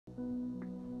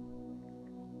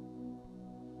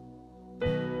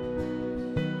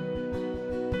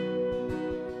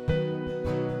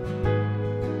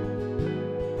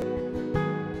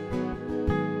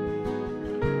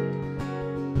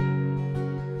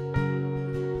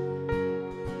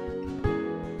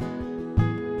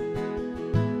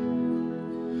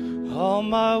all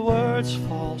my words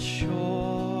fall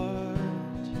short.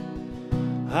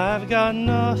 I've got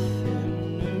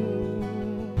nothing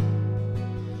new.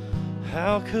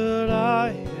 How could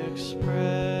I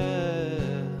express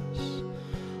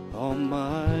all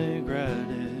my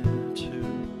gratitude?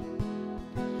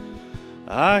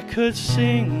 I could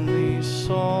sing these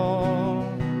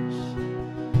songs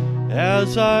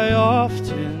as I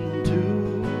often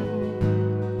do,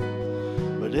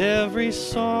 but every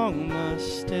song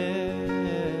must end,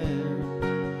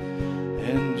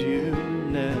 and you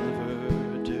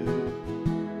never do.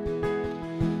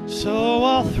 So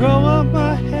I'll throw up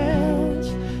my hands,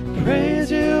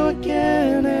 praise you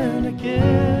again and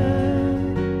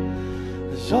again,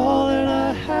 'cause all that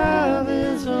I have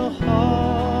is a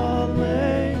hallelujah,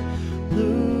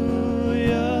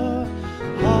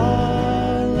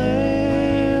 hallelujah.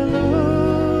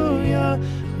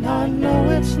 And I know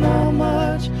it's not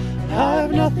much,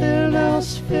 I've nothing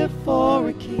else fit for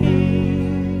a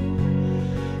king,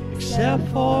 except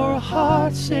for a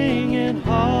heart singing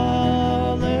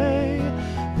hallelujah,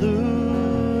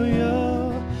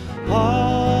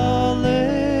 hallelujah.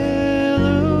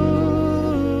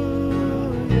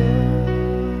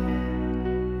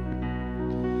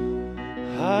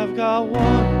 I've got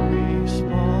one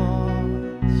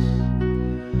response,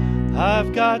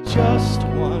 I've got just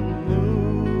one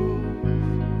move,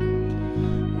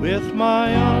 with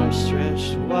my arms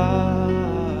stretched wide,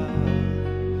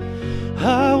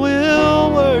 I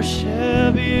will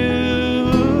worship you.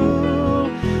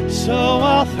 So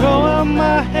I'll throw up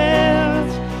my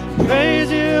hands, praise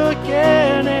you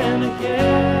again and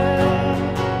again,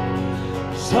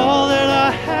 'cause all that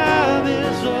I have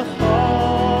is a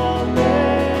hallelujah,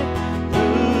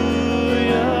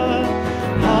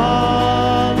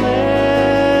 hallelujah.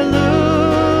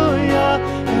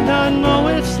 And I know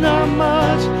it's not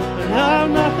much, but I've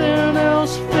nothing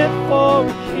else fit for a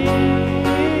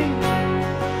king,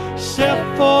 except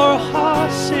for a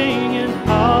heart singing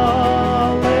hallelujah,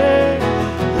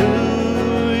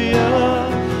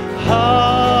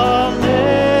 hallelujah.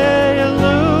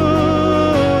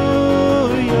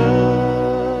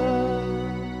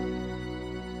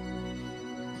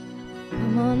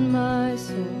 Come on, my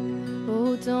soul,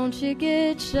 oh, don't you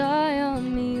get shy on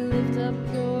me. Lift up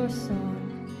your song,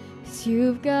 'cause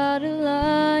you've got a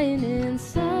lion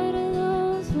inside of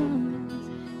those lungs.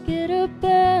 Get up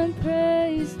and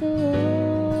praise the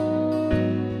Lord.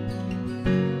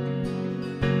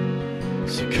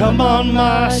 So come on,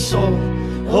 my soul,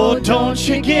 oh, don't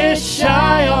you get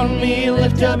shy on me.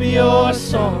 Lift up your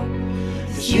song,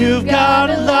 'cause you've got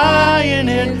a lion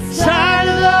inside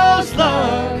of those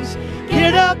lungs.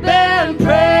 Get up and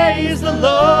praise the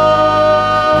Lord.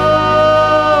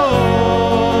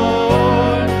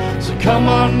 So come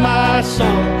on, my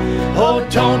soul, oh,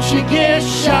 don't you get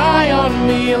shy on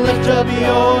me. Lift up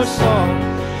your song,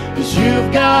 'cause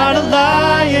you've got a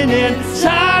lion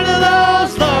inside of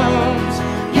those lungs.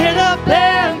 Get up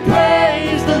and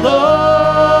praise the Lord.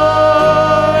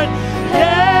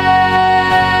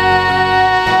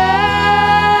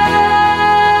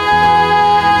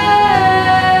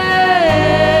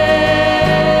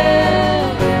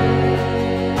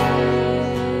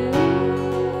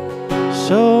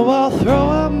 So I'll throw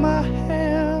up my